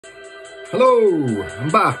Hello, I'm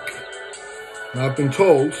back. Now, I've been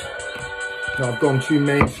told that I've gone too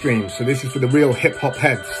mainstream, so this is for the real hip-hop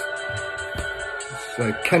heads.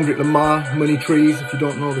 It's Kendrick Lamar, Money Trees. If you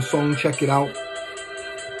don't know the song, check it out.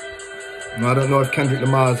 Now, I don't know if Kendrick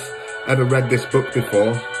Lamar's ever read this book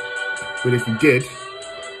before, but if he did,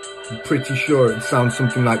 I'm pretty sure it sounds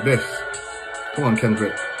something like this. Come on,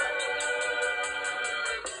 Kendrick.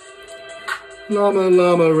 Llama,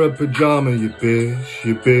 llama, red pajama, you bish,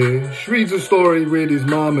 you bish. Reads a story with his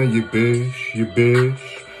mama, you bish, you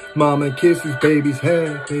bish. Mama kisses baby's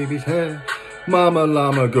hair, baby's hair. Mama,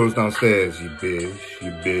 llama goes downstairs, you bish,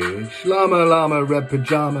 you bish. Llama, llama, red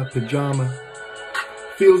pajama, pajama.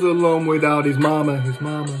 Feels alone without his mama, his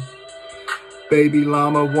mama. Baby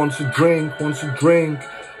llama wants a drink, wants a drink.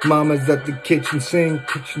 Mama's at the kitchen sink,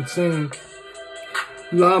 kitchen sink.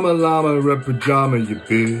 Llama, llama, red pajama, you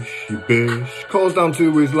bish, you bish. Calls down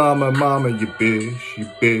to his llama, mama, you bish, you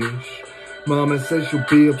bish. Mama says she'll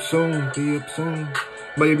be up soon, be up soon.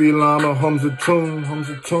 Baby llama hums a tune, hums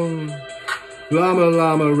a tune. Llama,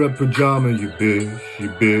 llama, red pajama, you bish, you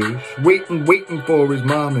bish. Waiting, waiting for his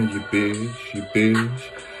mama, you bish, you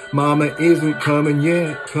bish. Mama isn't coming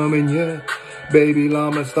yet, coming yet. Baby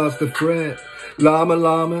llama starts to fret. Llama,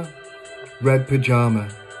 llama, red pajama.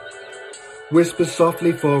 Whisper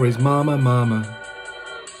softly for his mama, mama.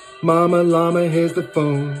 Mama llama hears the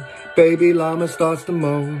phone. Baby llama starts to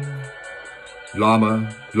moan.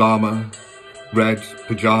 Llama, llama, red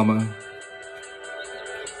pajama.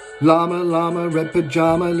 Llama, llama, red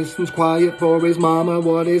pajama, listens quiet for his mama.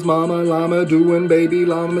 What is mama llama doing? Baby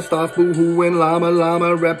llama starts boo-hooing. Llama,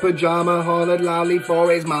 llama, red pajama, hollered loudly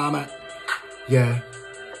for his mama. Yeah,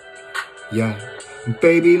 yeah. And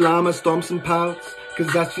baby llama stomps and pouts, 'cause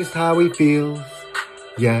that's just how he feels.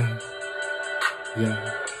 Yeah, yeah.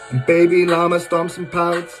 And baby llama stomps and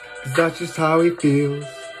pouts, 'cause that's just how he feels.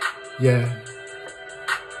 Yeah,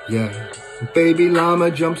 yeah. And baby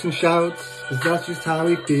llama jumps and shouts, 'cause that's just how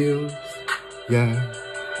he feels. Yeah.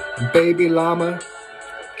 And baby llama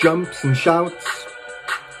jumps and shouts.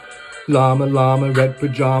 Llama, llama, red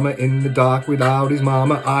pajama, in the dark without his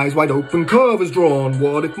mama. Eyes wide open, curves drawn.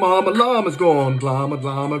 What if mama llama's gone? Llama,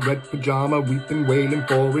 llama, red pajama, weeping, wailing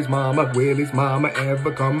for his mama. Will his mama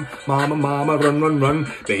ever come? Mama, mama, run, run,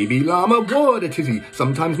 run. Baby llama, what a tizzy.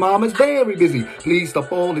 Sometimes mama's very busy. Please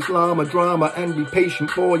stop all this llama drama and be patient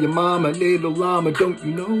for your mama. Little llama, don't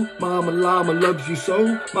you know? Mama llama loves you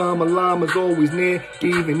so. Mama llama's always near,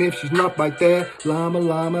 even if she's not right there. Llama,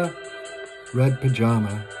 llama, red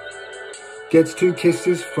pajama. Gets 2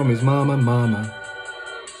 kisses from his mama, mama.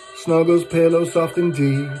 Snuggles pillow soft and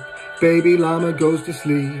deep. Baby llama goes to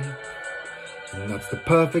sleep. And that's the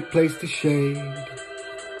perfect place to shade.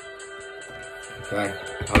 Okay,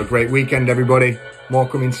 have a great weekend, everybody. More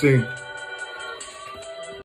coming soon.